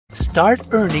Start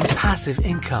earning passive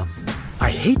income. I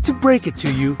hate to break it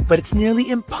to you, but it's nearly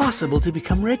impossible to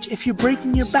become rich if you're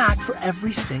breaking your back for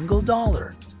every single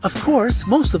dollar. Of course,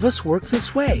 most of us work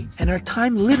this way, and our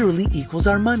time literally equals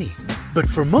our money. But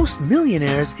for most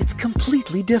millionaires, it's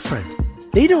completely different.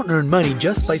 They don't earn money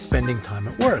just by spending time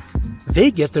at work.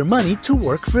 They get their money to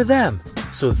work for them,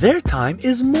 so their time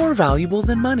is more valuable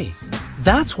than money.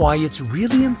 That's why it's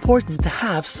really important to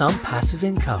have some passive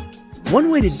income. One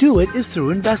way to do it is through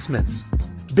investments.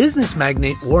 Business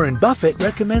magnate Warren Buffett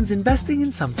recommends investing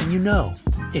in something you know.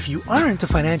 If you aren't a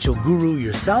financial guru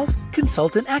yourself,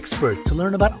 consult an expert to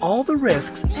learn about all the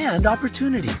risks and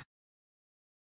opportunities.